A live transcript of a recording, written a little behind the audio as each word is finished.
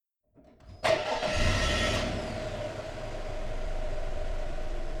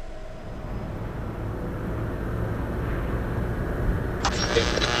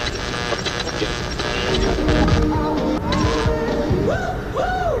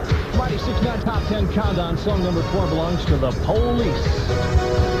69 Top 10 Countdown. Song number 4 belongs to The Police.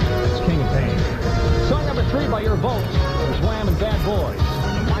 It's King of Pain. Song number 3 by your vote is Wham and Bad Boys.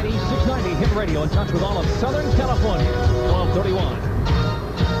 9690 Hit Radio, in touch with all of Southern California.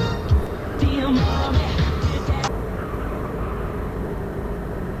 1231. Dear Mommy.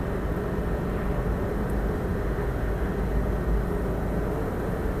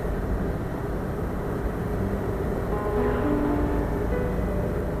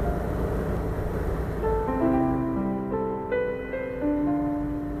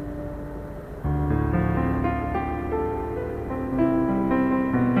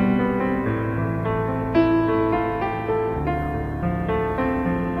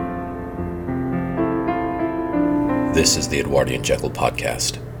 This is the EdwardianJackal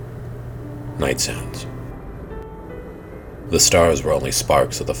podcast. Night Sounds. The stars were only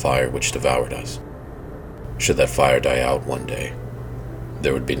sparks of the fire which devoured us. Should that fire die out one day,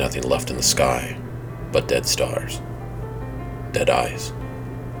 there would be nothing left in the sky but dead stars, dead eyes.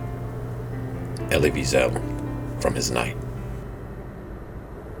 Elie Wiesel, from his Night.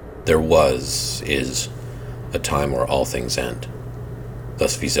 There is, a time where all things end.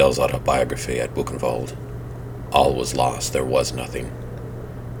 Thus Wiesel's autobiography at Buchenwald. All was lost, there was nothing.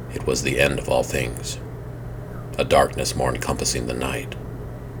 It was the end of all things. A darkness more encompassing the night.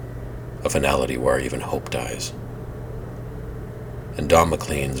 A finality where even hope dies. And Don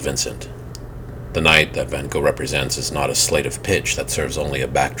McLean's Vincent. The night that Van Gogh represents is not a slate of pitch that serves only a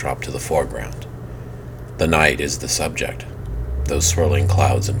backdrop to the foreground. The night is the subject, those swirling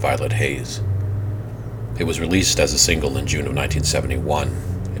clouds in violet haze. It was released as a single in June of 1971.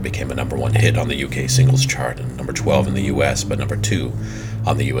 It became a number 1 hit on the UK singles chart and number 12 in the US, but number 2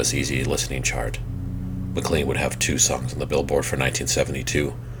 on the US Easy Listening chart. McLean would have 2 songs on the Billboard for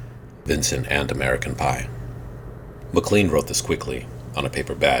 1972, Vincent and American Pie. McLean wrote this quickly, on a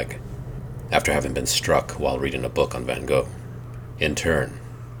paper bag, after having been struck while reading a book on Van Gogh. In turn,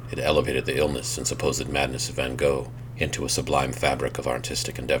 it elevated the illness and supposed madness of Van Gogh into a sublime fabric of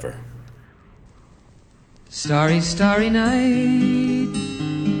artistic endeavor. Starry, starry night,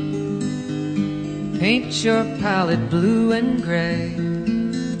 paint your palette blue and gray.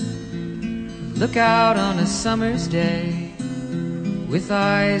 Look out on a summer's day with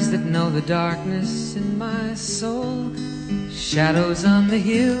eyes that know the darkness in my soul. Shadows on the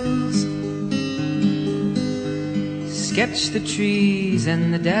hills, sketch the trees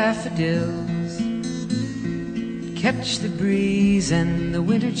and the daffodils, catch the breeze and the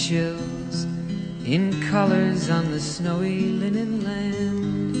winter chills in colors on the snowy linen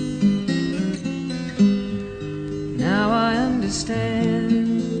land. Now I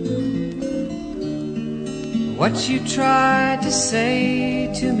understand what you tried to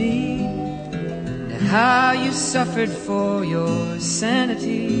say to me, and how you suffered for your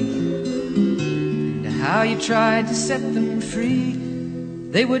sanity, and how you tried to set them free.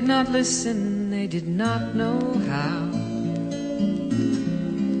 They would not listen, they did not know how.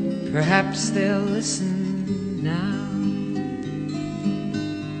 Perhaps they'll listen now.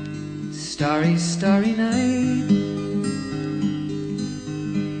 Starry, starry night,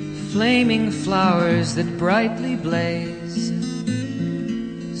 flaming flowers that brightly blaze,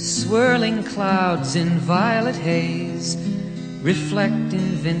 swirling clouds in violet haze, reflect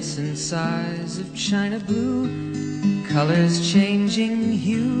in Vincent's eyes of china blue, colors changing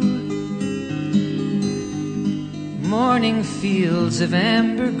hue. Morning fields of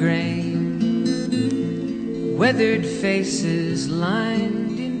amber grain, weathered faces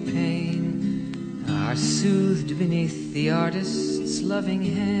lined in pain, are soothed beneath the artist's loving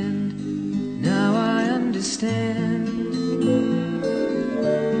hand. Now I understand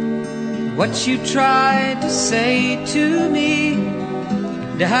what you tried to say to me,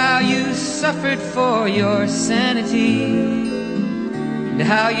 and how you suffered for your sanity, and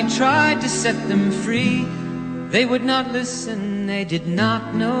how you tried to set them free. They would not listen, they did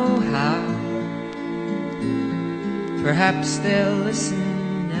not know how. Perhaps they'll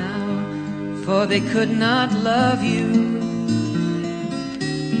listen now, for they could not love you,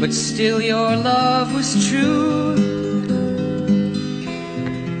 but still your love was true.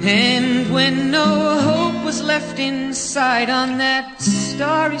 And when no hope was left inside on that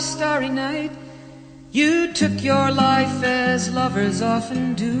starry, starry night, you took your life as lovers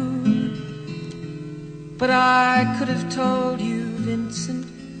often do. But I could have told you, Vincent,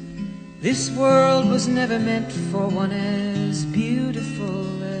 this world was never meant for one as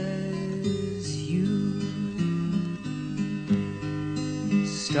beautiful as you.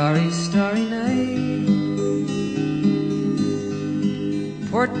 Starry, starry night,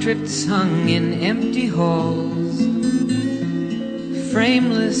 portraits hung in empty halls,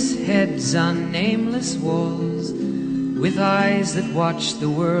 frameless heads on nameless walls, with eyes that watch the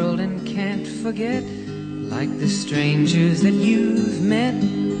world and can't forget, like the strangers that you've met.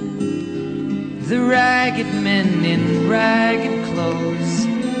 The ragged men in ragged clothes,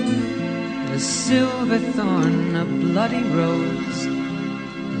 a silver thorn, a bloody rose,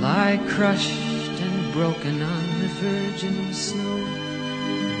 lie crushed and broken on the virgin snow.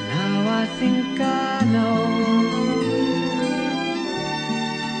 Now I think I know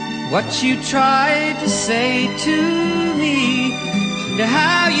what you tried to say to me, and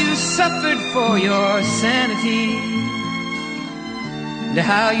how you suffered for your sanity, and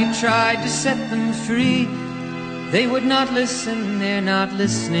how you tried to set them free. They would not listen, they're not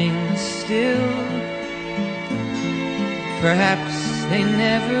listening still. Perhaps they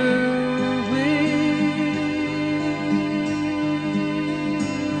never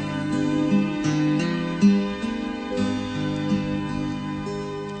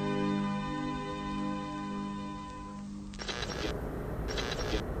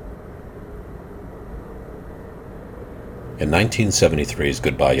In 1973's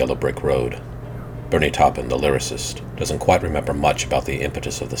Goodbye Yellow Brick Road, Bernie Taupin, the lyricist, doesn't quite remember much about the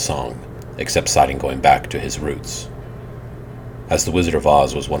impetus of the song, except citing going back to his roots. As The Wizard of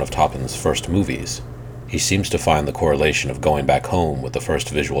Oz was one of Taupin's first movies, he seems to find the correlation of going back home with the first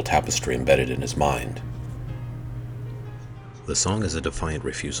visual tapestry embedded in his mind. The song is a defiant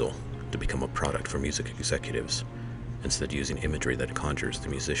refusal to become a product for music executives, instead using imagery that conjures the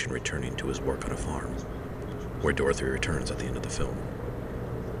musician returning to his work on a farm, where Dorothy returns at the end of the film.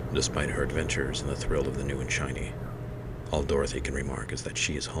 Despite her adventures and the thrill of the new and shiny, all Dorothy can remark is that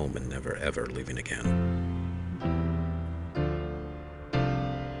she is home and never ever leaving again.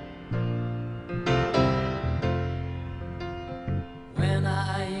 When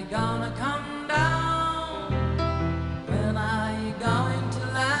are you gonna come down? When are you going to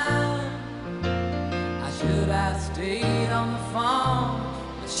land? I should have stayed on the farm.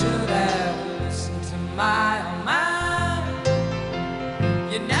 I should have listened to my own mind.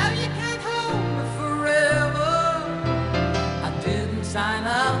 You know you can't hold me forever. I didn't sign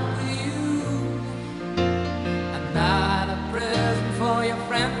up with you. I'm not a present for your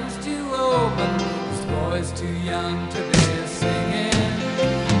friends to open. This boy's too young to be singing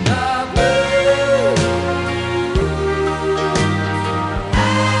the blues.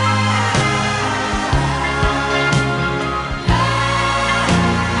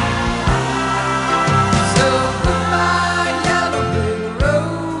 So goodbye, yellow brick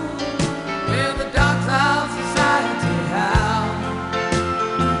road, where the dogs of society howl.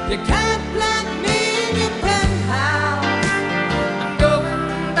 You can't plant me in your penthouse. I'm going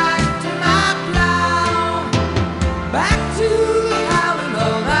back to my plow, back to the howling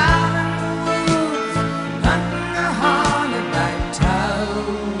old island woods, hunting a hornet-like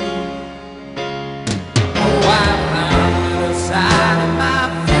toad. Oh, I found the other side of my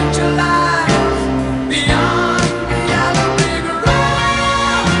future lies beyond the yellow brick road.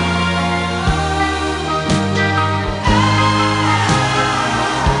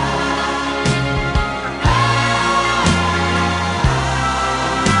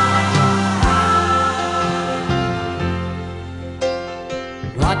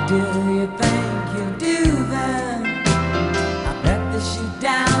 What do you think you'll do then? I bet they shoot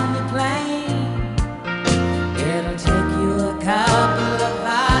down the plane. It'll take you a couple of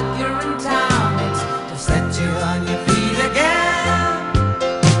hot urine tonics to set you on your feet again.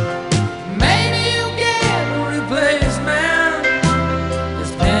 Maybe you'll get a replacement.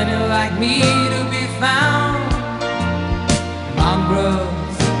 There's plenty like me to be found.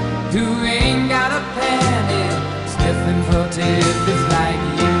 Mongrels who ain't got a penny, sniffing for tidbits like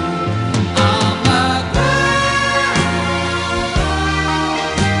you. On the ground.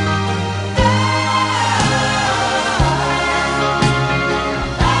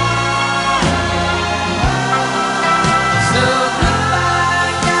 So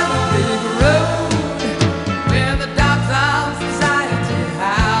goodbye, yellow brick road, where the dogs of society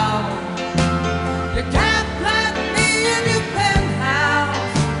howl. You can't plant me in your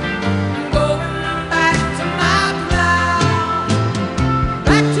penthouse. I'm going back to my plow,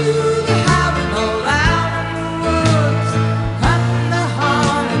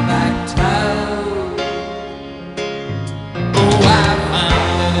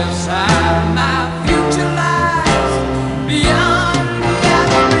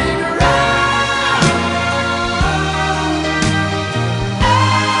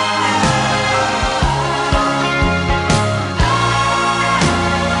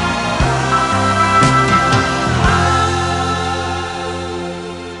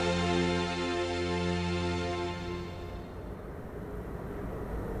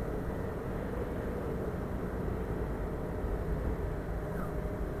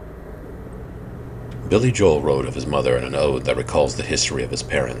 Billy Joel wrote of his mother in an ode that recalls the history of his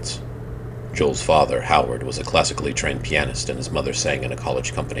parents. Joel's father, Howard, was a classically trained pianist, and his mother sang in a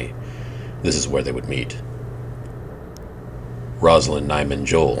college company. This is where they would meet. Rosalind Nyman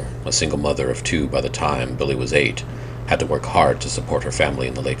Joel, a single mother of 2 by the time Billy was 8, had to work hard to support her family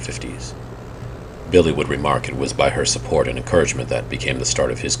in the late 50s. Billy would remark it was by her support and encouragement that became the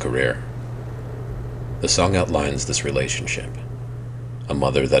start of his career. The song outlines this relationship. A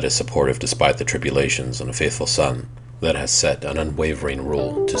mother that is supportive despite the tribulations, and a faithful son that has set an unwavering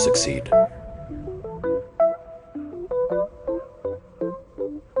rule to succeed.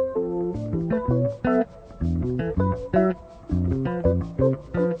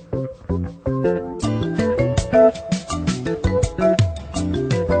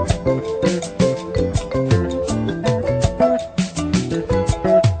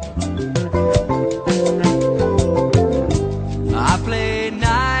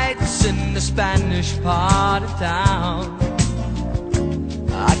 Part of town,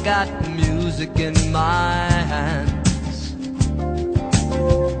 I got music in my hands.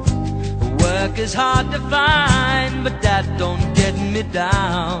 Work is hard to find, but that don't get me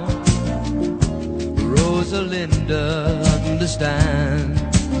down. Rosalinda understands.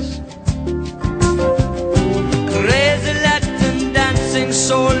 Crazy Latin dancing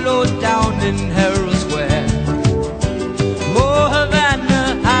solo down in Herald Square. Oh,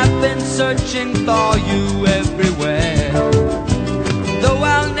 Havana, I've been searching for you everywhere. Though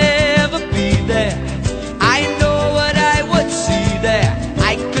I'll never be there, I know what I would see there.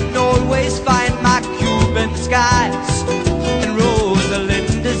 I can always find my Cuban skies and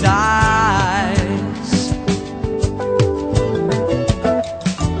Rosalinda's eyes.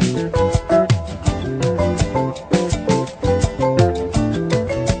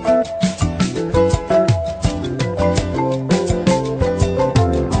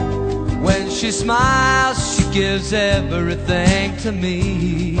 She smiles, she gives everything to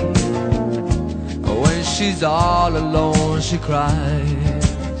me. When she's all alone, she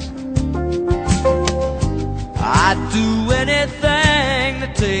cries. I'd do anything to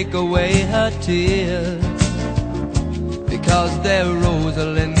take away her tears, because they're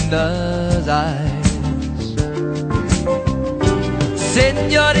Rosalinda's eyes.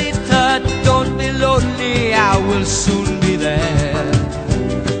 Señorita, don't be lonely, I will soon be there.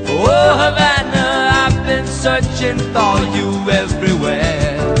 Oh, Havana, I've been searching for you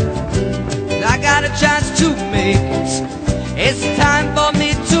everywhere. I got a chance to make it. It's time for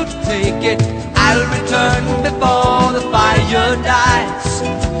me to take it. I'll return before the fire dies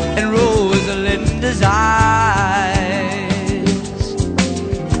in Rosalinda's eyes.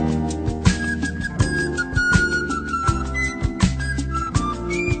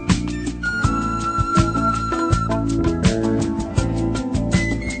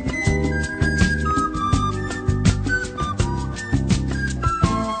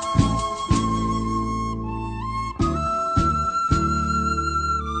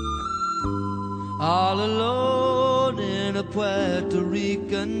 All alone in a Puerto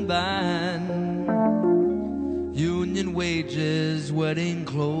Rican band, union wages, wedding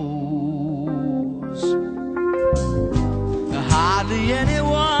clothes. Hardly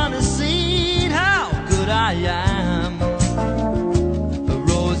anyone has seen how good I am.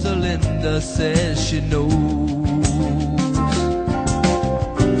 Rosalinda says she knows.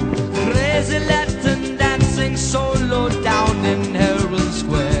 Crazy Latin dancing solo down in Herald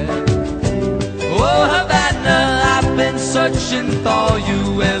Square. Oh, Havana, I've been searching for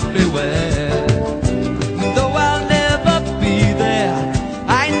you everywhere. Though I'll never be there,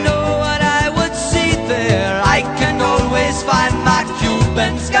 I know what I would see there. I can always find my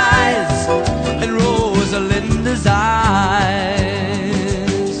Cuban skies and Rosalinda's eyes.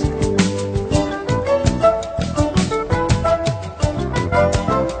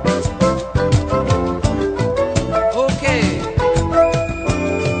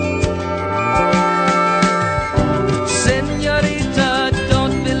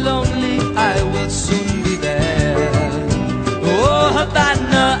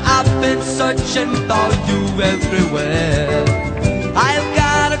 Searching for you everywhere. I've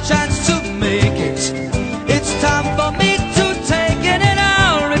got a chance to make it. It's time for me to take it, and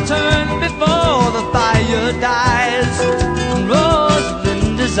I'll return before the fire dies in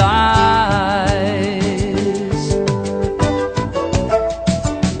Rosalinda's eyes.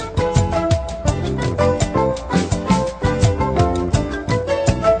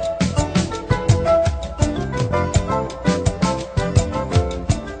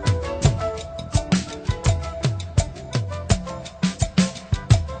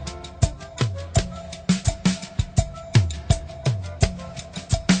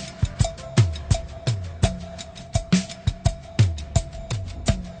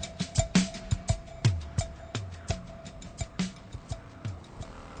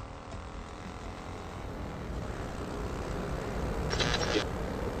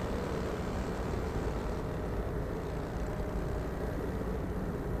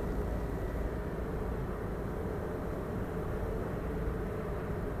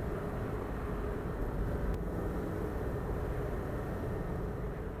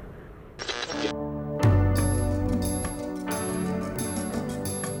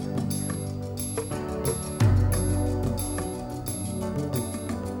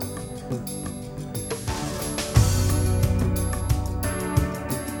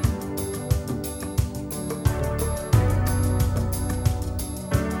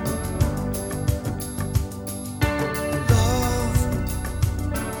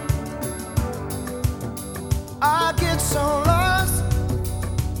 so lost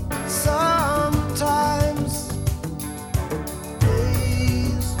sometimes.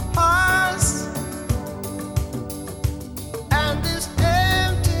 Days pass, and this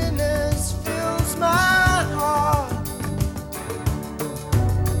emptiness fills my heart.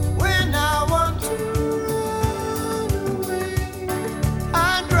 When I want to run away,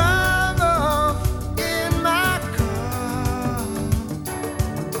 I drive off in my car.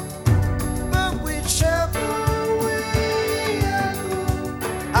 But whichever way I go,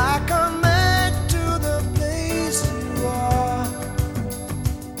 I come back to the place you are.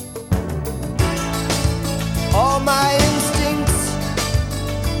 All my instincts,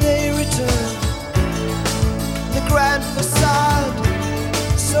 they return. The grand facade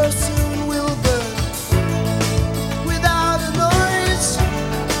so soon will burn. Without a noise,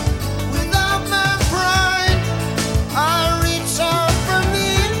 without my pride, I reach out from the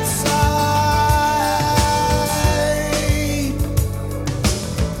inside.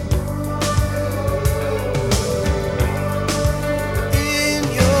 In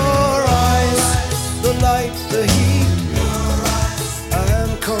your eyes, the light, the heat, I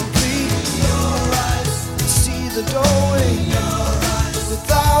am complete. See the doorway, the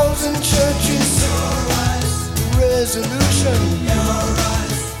thousand churches, the resolution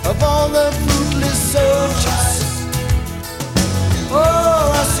of all the fruitless searches.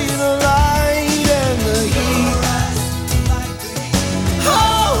 Oh, I see the light and the heat.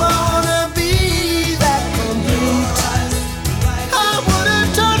 Oh, I wanna be that complete. I wanna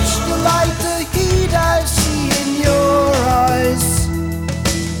touch the light, the heat I see in your eyes.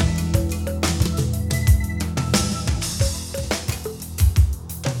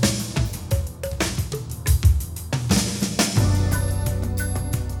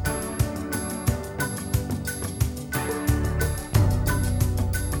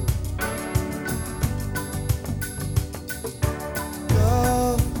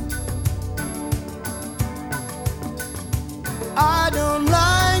 Love, I don't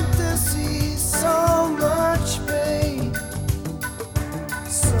like to see so much pain,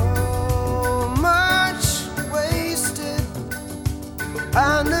 so much wasted,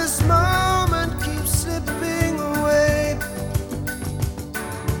 and this moment keeps slipping away.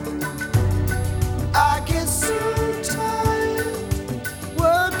 I get so tired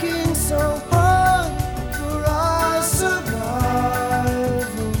working so hard for our survival.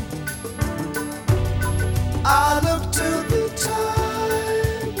 I look to the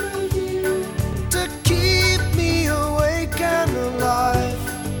time with you to keep me awake and alive.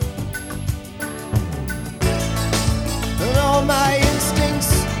 And all my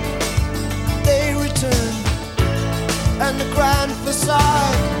instincts, they return, and the grand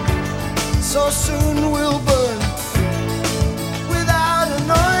facade so soon will burn. Without a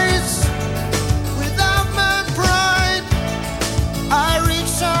noise, without my pride, I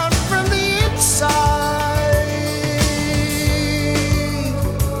reach out from the inside.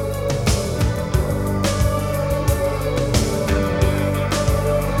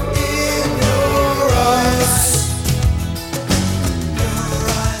 In your eyes,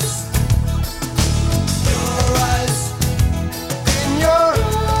 in your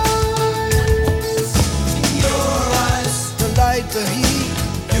eyes, the light, the heat,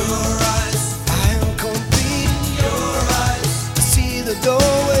 I am complete. I see the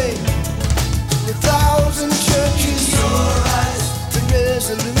doorway, the thousand churches, the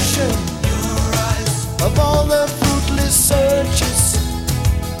resolution of all the fruitless searches.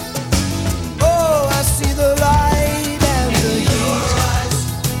 Oh, I see the light and the heat.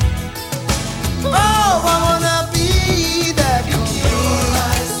 Oh, I wanna be that complete.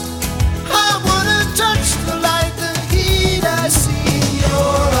 I wanna touch the light, the heat I see in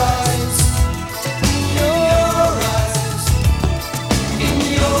your eyes. In your eyes. In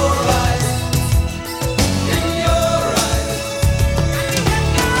your eyes. In your eyes.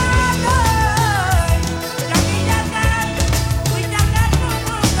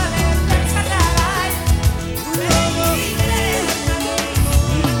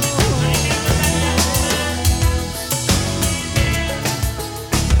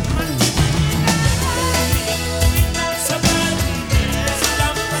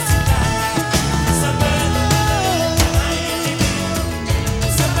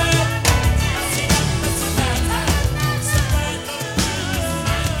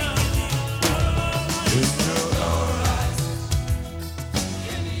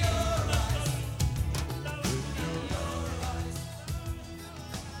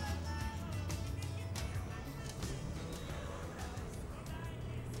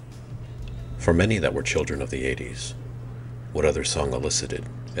 For many that were children of the 80s, what other song elicited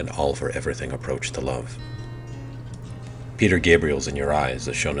an all for everything approach to love? Peter Gabriel's In Your Eyes,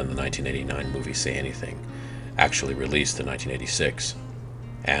 as shown in the 1989 movie Say Anything, actually released in 1986,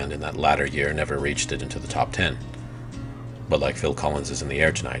 and in that latter year never reached it into the top 10. But like Phil Collins' In the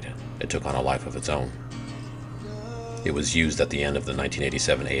Air Tonight, it took on a life of its own. It was used at the end of the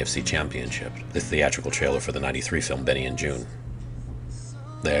 1987 AFC Championship, the theatrical trailer for the 93 film Benny and June.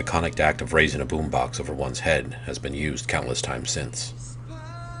 The iconic act of raising a boombox over one's head has been used countless times since.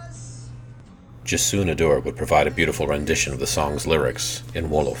 Jisoo Nadur would provide a beautiful rendition of the song's lyrics in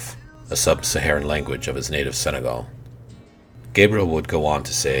Wolof, a sub-Saharan language of his native Senegal. Gabriel would go on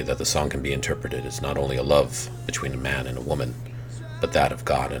to say that the song can be interpreted as not only a love between a man and a woman, but that of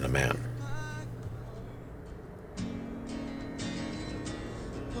God and a man.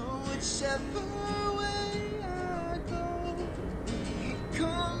 Whichever way I go,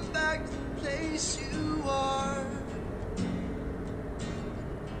 come back to the place you are.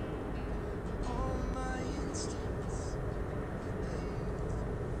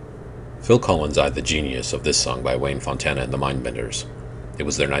 Phil Collins eyed the genius of this song by Wayne Fontana and the Mindbenders. It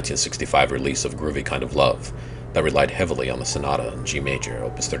was their 1965 release of Groovy Kind of Love that relied heavily on the sonata in G major,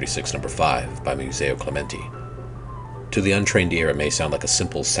 Opus 36 No. 5 by Museo Clementi. To the untrained ear it may sound like a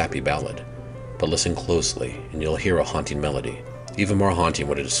simple, sappy ballad, but listen closely and you'll hear a haunting melody, even more haunting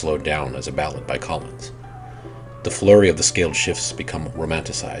when it is slowed down as a ballad by Collins. The flurry of the scaled shifts become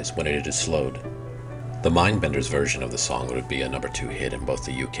romanticized when it is slowed. The Mindbenders version of the song would be a number 2 hit in both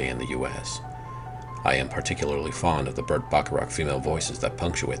the UK and the US. I am particularly fond of the Burt Bacharach female voices that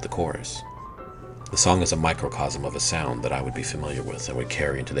punctuate the chorus. The song is a microcosm of a sound that I would be familiar with and would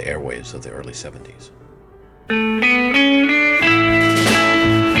carry into the airwaves of the early 70s.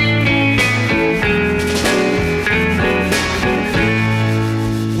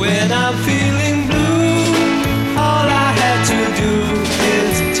 When I'm feeling blue, all I had to do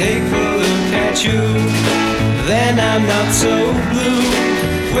is take a look at you. Then I'm not so blue.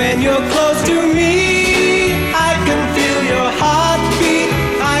 When you're close to me, I can feel your heartbeat.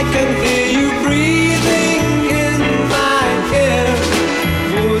 I can hear you breathing in my ear.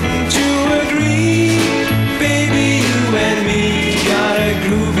 Wouldn't you agree? Baby, you and me got a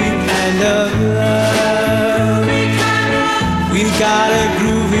groovy kind of love. We got a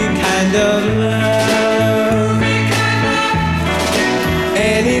groovy kind of love.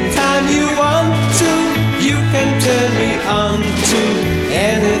 Anytime you want to, you can turn me on to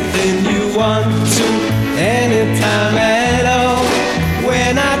anything you want to, anytime at all.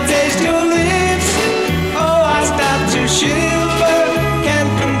 When I taste your lips, oh, I start to shiver,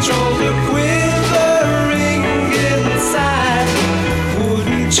 can't control the quivering inside.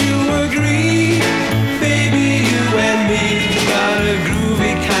 Wouldn't you agree? Baby, you and me got a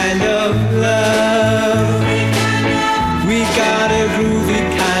groovy kind of love. We got a groovy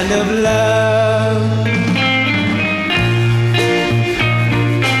kind of love.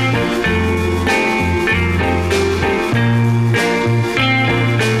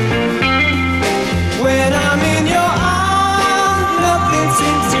 When I'm in your arms, nothing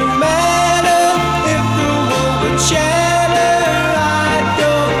seems to matter. If the world would shatter, I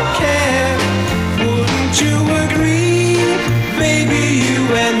don't care. Wouldn't you agree? Baby, you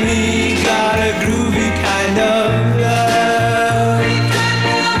and me got a groovy kind of love.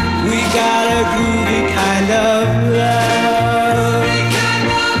 We got a groovy kind of love.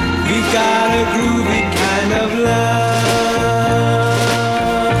 We got a groovy kind of love.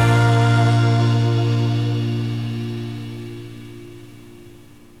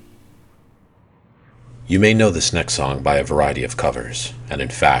 You may know this next song by a variety of covers, and in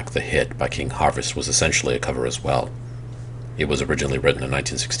fact, the hit by King Harvest was essentially a cover as well. It was originally written in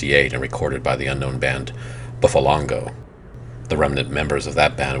 1968 and recorded by the unknown band Buffalongo. The remnant members of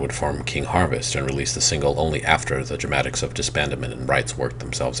that band would form King Harvest and release the single only after the dramatics of disbandment and rights worked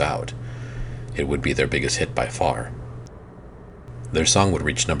themselves out. It would be their biggest hit by far. Their song would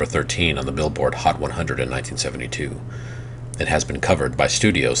reach number 13 on the Billboard Hot 100 in 1972. It has been covered by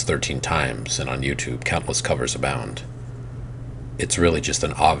studios 13 times, and on YouTube countless covers abound. It's really just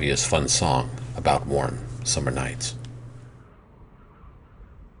an obvious fun song about warm summer nights.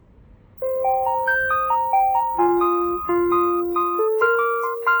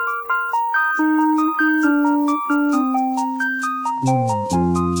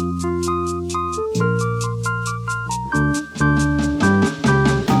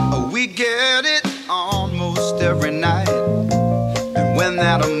 We get it almost every night. And when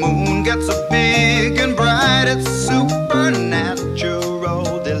that moon gets so big and bright, it's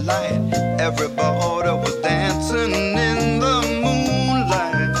supernatural delight. Everybody was dancing in the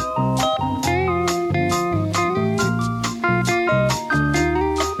moonlight.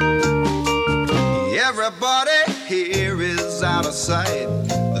 Everybody here is sight.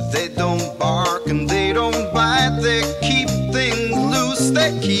 They don't bark and they don't bite. They keep things loose,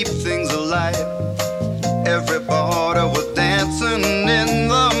 they keep things alive. Everybody was dancing in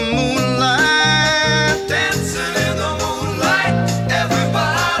the moonlight, dancing in the moonlight.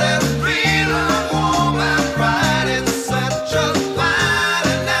 Everybody's feeling warm and bright. It's such a fine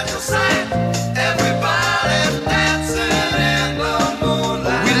and natural sight. Everybody's dancing in the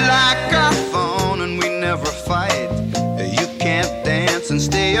moonlight. We like our fun and we never fight. You can't dance and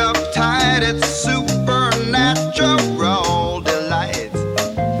stay uptight. It's supernatural delight.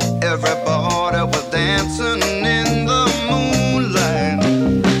 Everybody was dancing in the moonlight,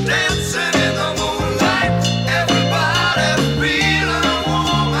 dancing in the moonlight. Everybody's feeling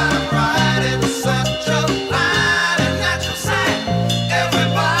warm and bright. It's such a fine and natural sight.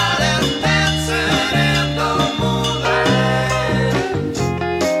 Everybody's dancing in the moonlight.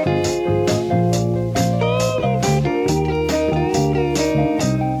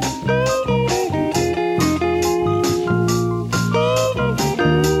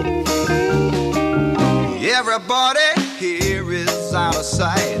 Everybody here is out of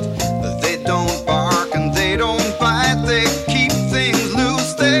sight. They don't bark and they don't bite. They keep things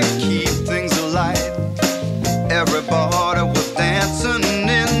loose, they keep things alive. Everybody was dancing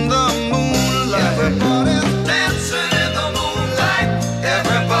in the moonlight. Everybody's dancing in the moonlight.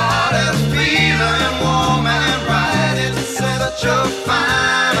 Everybody's feeling warm and bright. It's such a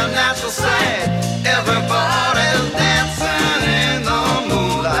fine and natural sight. Everybody's dancing in the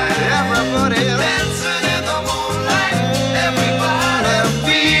moonlight. Everybody's dancing in the moonlight. Everybody's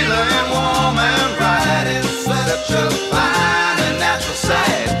feeling warm and bright. It's such a fine and natural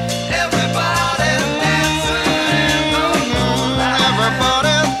sight. Everybody's dancing in the moonlight.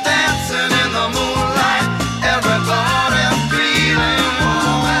 Everybody's dancing in the moonlight. Everybody's feeling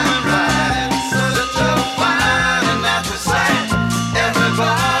warm and bright. It's such a fine and natural sight.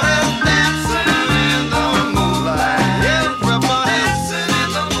 Everybody's dancing in the moonlight. Everybody's dancing in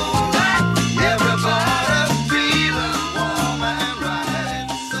the moonlight. Everybody's feeling warm and bright.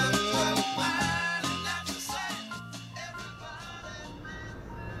 It's such a fine and natural sight.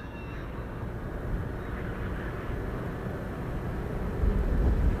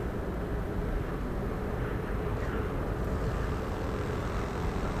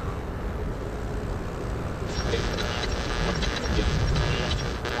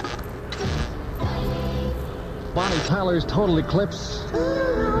 Bonnie Tyler's Total Eclipse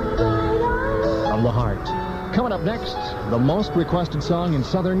of the Heart. Coming up next, the most requested song in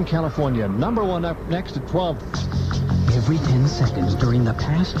Southern California. Number one up next at 12. Every 10 seconds during the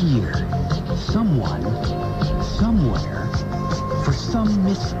past year, someone, somewhere, for some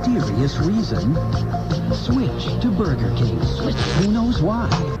mysterious reason, switched to Burger King. Who knows why?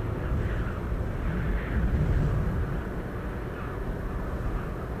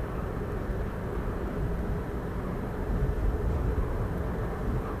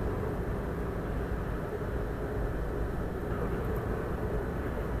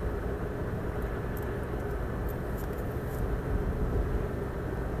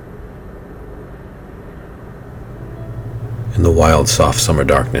 In the wild, soft summer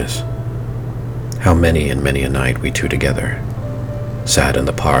darkness, how many and many a night we two together sat in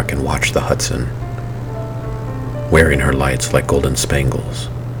the park and watched the Hudson, wearing her lights like golden spangles,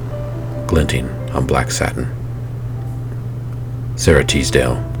 glinting on black satin. Sarah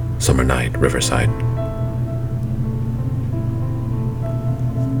Teasdale, Summer Night, Riverside.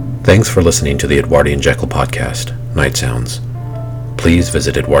 Thanks for listening to the EdwardianJackal podcast, Night Sounds. Please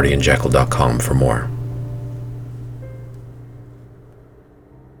visit EdwardianJackal.com for more.